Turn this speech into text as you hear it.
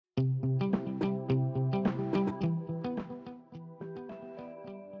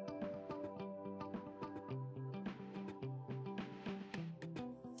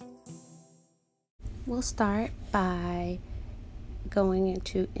We'll start by going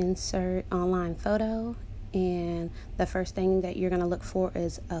into insert online photo, and the first thing that you're going to look for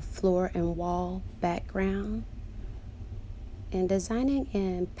is a floor and wall background. And designing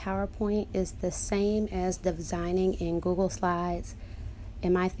in PowerPoint is the same as designing in Google Slides,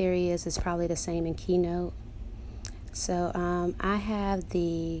 and my theory is it's probably the same in Keynote. So I have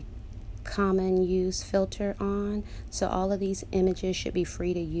the common use filter on, so all of these images should be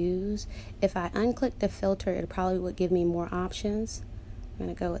free to use. If I unclick the filter, it probably would give me more options. I'm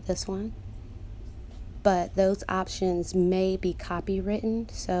going to go with this one, but those options may be copywritten,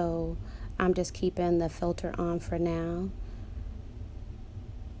 so I'm just keeping the filter on for now.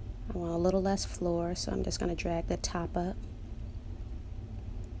 I want a little less floor, so I'm just going to drag the top up,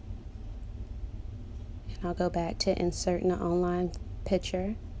 and I'll go back to inserting the online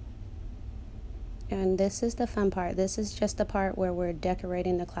picture. And this is the fun part. This is just the part where we're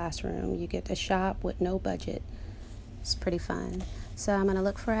decorating the classroom. You get to shop with no budget. It's pretty fun. So I'm going to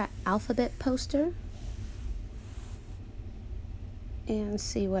look for an alphabet poster and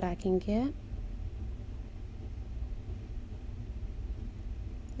see what I can get.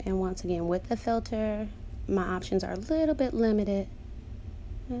 And once again, with the filter, my options are a little bit limited.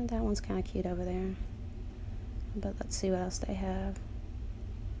 And that one's kind of cute over there. But let's see what else they have.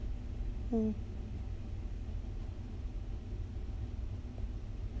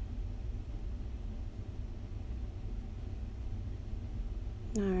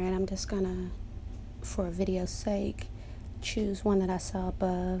 Alright, I'm just gonna, for video's sake, choose one that I saw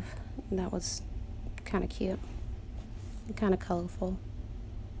above. That was kind of cute and kind of colorful.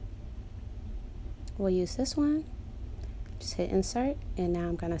 We'll use this one. Just hit insert, and now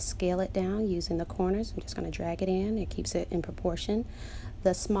I'm going to scale it down using the corners. I'm just going to drag it in. It keeps it in proportion.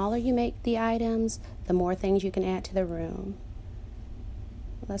 The smaller you make the items, the more things you can add to the room.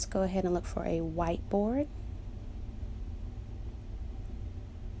 Let's go ahead and look for a whiteboard.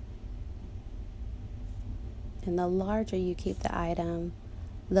 And the larger you keep the item,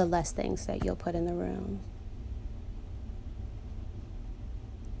 the less things that you'll put in the room.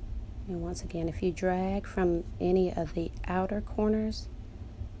 And once again, if you drag from any of the outer corners,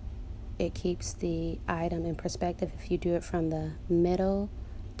 it keeps the item in perspective. If you do it from the middle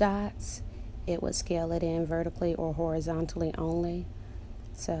dots, it would scale it in vertically or horizontally only.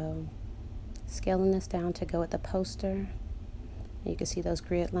 So scaling this down to go with the poster. You can see those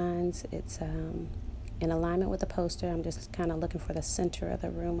grid lines. It's in alignment with the poster. I'm just kind of looking for the center of the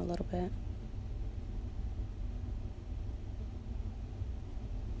room a little bit.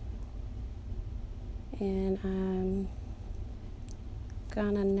 And I'm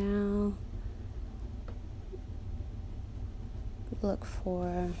gonna now look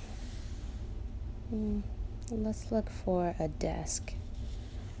for, let's look for a desk.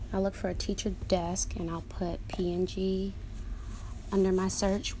 I'll look for a teacher desk, and I'll put PNG under my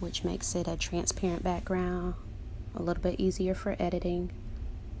search, which makes it a transparent background, a little bit easier for editing.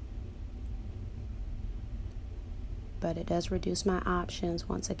 But it does reduce my options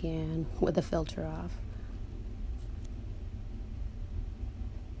once again with the filter off.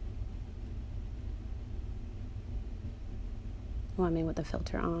 Well, I mean with the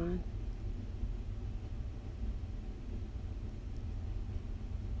filter on.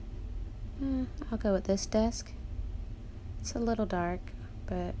 I'll go with this desk. It's a little dark,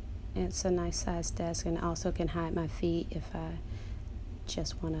 but it's a nice sized desk, and also can hide my feet if I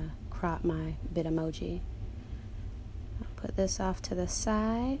just want to crop my Bitmoji. I'll put this off to the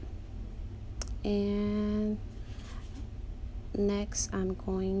side, and next I'm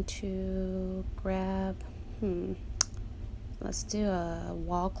going to grab, let's do a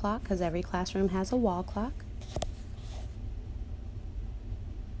wall clock, because every classroom has a wall clock.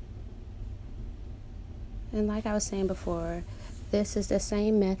 And like I was saying before, this is the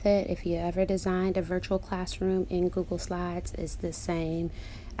same method. If you ever designed a virtual classroom in Google Slides, it's the same.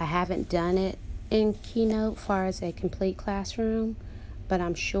 I haven't done it in Keynote as far as a complete classroom, but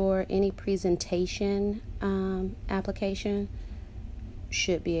I'm sure any presentation application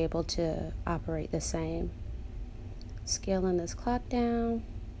should be able to operate the same. Scaling this clock down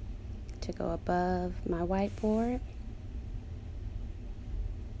to go above my whiteboard.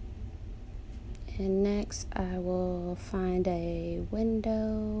 And next I will find a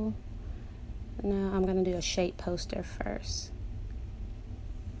window. No, I'm going to do a shape poster first.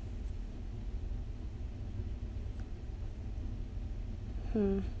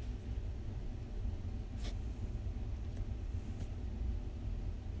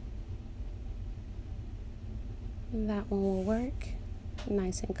 That one will work.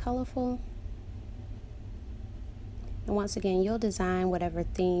 Nice and colorful. And once again, you'll design whatever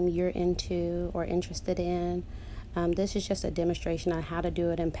theme you're into or interested in. This is just a demonstration on how to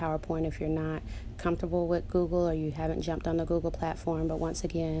do it in PowerPoint if you're not comfortable with Google or you haven't jumped on the Google platform. But once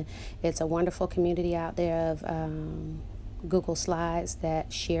again, it's a wonderful community out there of Google Slides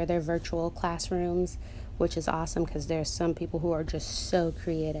that share their virtual classrooms, which is awesome because there's some people who are just so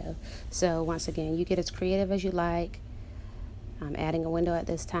creative. So once again, you get as creative as you like. I'm adding a window at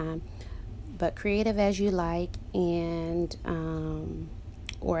this time, but creative as you like, and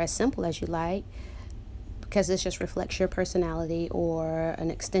or as simple as you like, because this just reflects your personality or an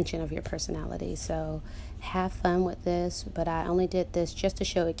extension of your personality. So have fun with this, but I only did this just to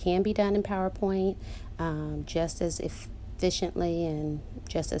show it can be done in PowerPoint just as efficiently and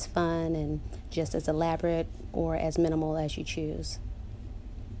just as fun and just as elaborate or as minimal as you choose.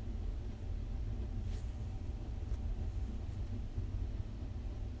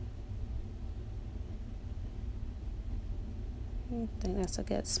 I think that's a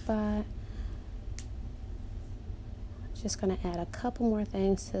good spot. Just going to add a couple more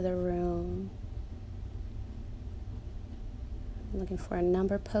things to the room. I'm looking for a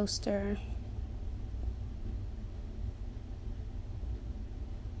number poster.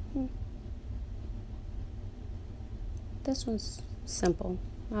 This one's simple.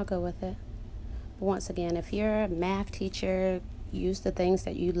 I'll go with it. But once again, if you're a math teacher, use the things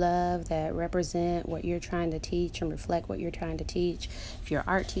that you love that represent what you're trying to teach and reflect what you're trying to teach. If you're an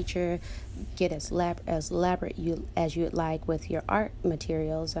art teacher, get as elaborate as you would like with your art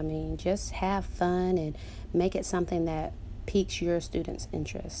materials. I mean, just have fun and make it something that piques your students'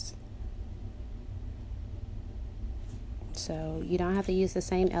 interest. So you don't have to use the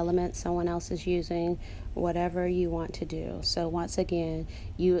same elements someone else is using, whatever you want to do. So once again,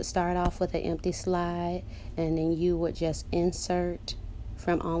 you would start off with an empty slide, and then you would just insert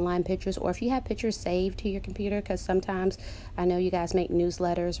from online pictures, or if you have pictures saved to your computer, because sometimes I know you guys make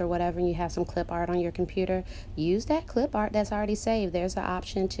newsletters or whatever and you have some clip art on your computer, use that clip art that's already saved. There's an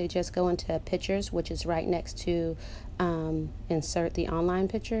option to just go into pictures, which is right next to insert the online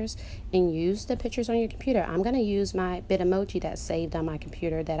pictures, and use the pictures on your computer. I'm going to use my Bitmoji that's saved on my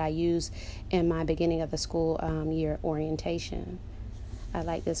computer that I use in my beginning of the school year orientation. I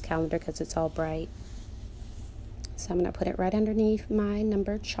like this calendar because it's all bright. So I'm going to put it right underneath my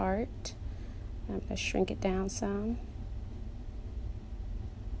number chart. I'm going to shrink it down some.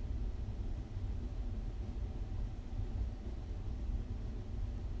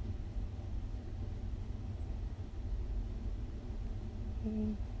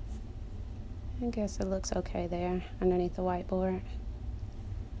 I guess it looks okay there underneath the whiteboard.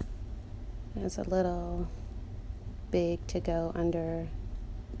 It's a little big to go under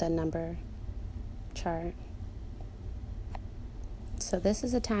the number chart. So this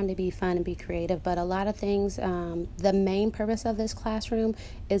is a time to be fun and be creative, but a lot of things, the main purpose of this classroom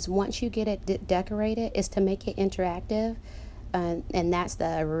is once you get it decorated is to make it interactive, and that's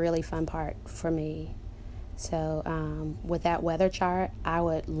the really fun part for me. So with that weather chart, I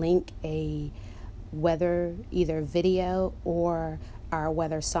would link a weather either video or our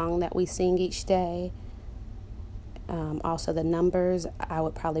weather song that we sing each day. Also the numbers, I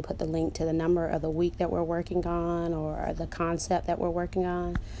would probably put the link to the number of the week that we're working on or the concept that we're working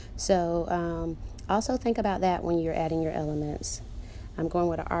on. So also think about that when you're adding your elements. I'm going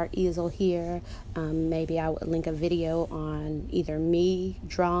with an art easel here. Maybe I would link a video on either me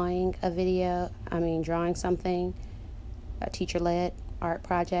drawing drawing something, a teacher-led art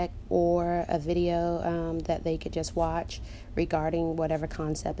project, or a video that they could just watch regarding whatever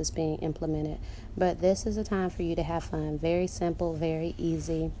concept is being implemented. But this is a time for you to have fun. Very simple, very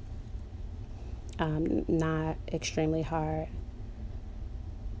easy, not extremely hard.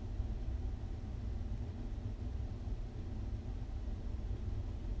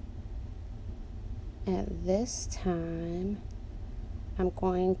 At this time, I'm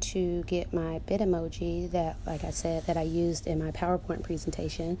going to get my Bitmoji that, like I said, that I used in my PowerPoint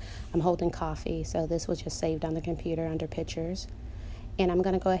presentation. I'm holding coffee, so this was just saved on the computer under pictures. And I'm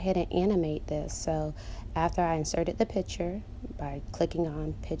going to go ahead and animate this. So after I inserted the picture by clicking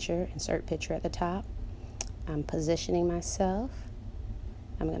on picture, insert picture at the top, I'm positioning myself.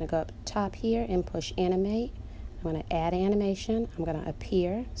 I'm going to go up top here and push animate. I'm going to add animation. I'm going to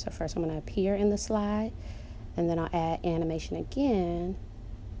appear. So first I'm going to appear in the slide, and then I'll add animation again.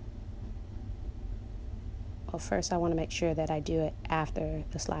 Well, first I want to make sure that I do it after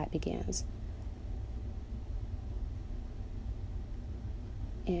the slide begins.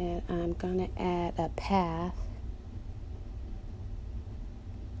 And I'm going to add a path.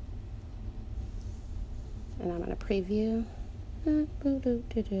 And I'm going to preview.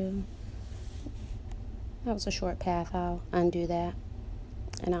 That was a short path. I'll undo that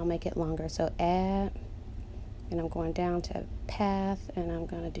and I'll make it longer. So add, and I'm going down to path, and I'm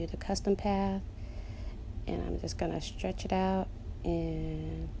going to do the custom path, and I'm just going to stretch it out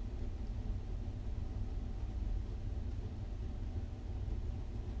and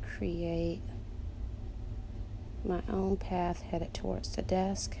create my own path headed towards the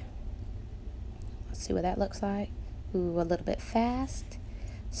desk. Let's see what that looks like. Ooh, a little bit fast.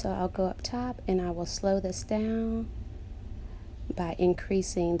 So I'll go up top and I will slow this down by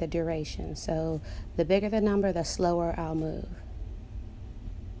increasing the duration. So the bigger the number, the slower I'll move.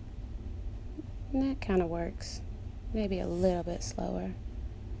 And that kind of works. Maybe a little bit slower.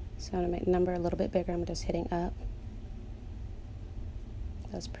 So I'm going to make the number a little bit bigger. I'm just hitting up.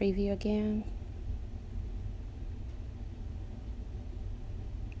 Let's preview again.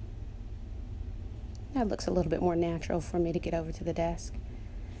 That looks a little bit more natural for me to get over to the desk.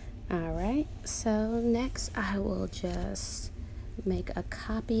 Alright, so next I will just make a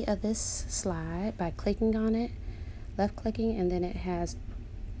copy of this slide by clicking on it, left clicking, and then it has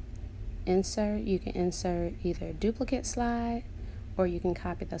insert. You can insert either duplicate slide or you can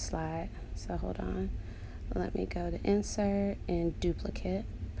copy the slide. So hold on, let me go to insert and duplicate.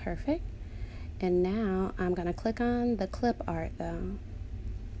 Perfect. And now I'm going to click on the clip art though,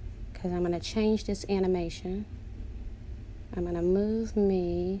 because I'm going to change this animation. I'm going to move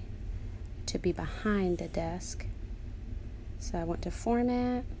me to be behind the desk. So I went to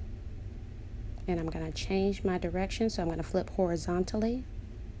format and I'm going to change my direction. So I'm going to flip horizontally.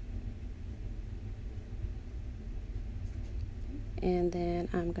 And then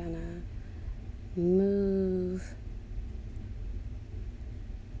I'm going to move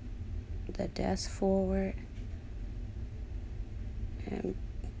the desk forward and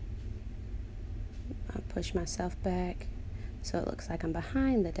I'll push myself back so it looks like I'm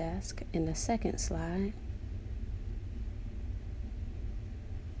behind the desk in the second slide.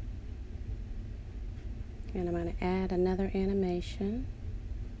 And I'm going to add another animation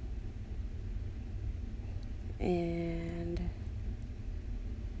and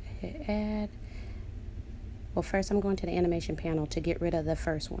hit add. Well, first I'm going to the animation panel to get rid of the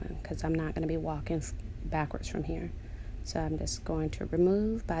first one because I'm not going to be walking backwards from here. So I'm just going to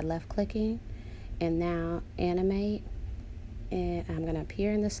remove by left clicking and now animate, and I'm going to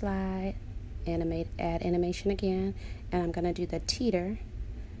appear in the slide, animate, add animation again, and I'm going to do the teeter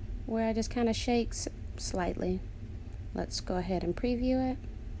where I just kind of shakes slightly. Let's go ahead and preview it.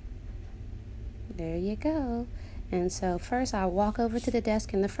 There you go. And so first I'll walk over to the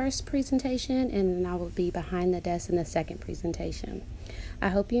desk in the first presentation, and then I will be behind the desk in the second presentation. I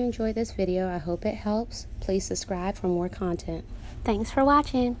hope you enjoyed this video. I hope it helps. Please subscribe for more content. Thanks for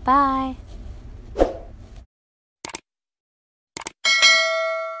watching. Bye.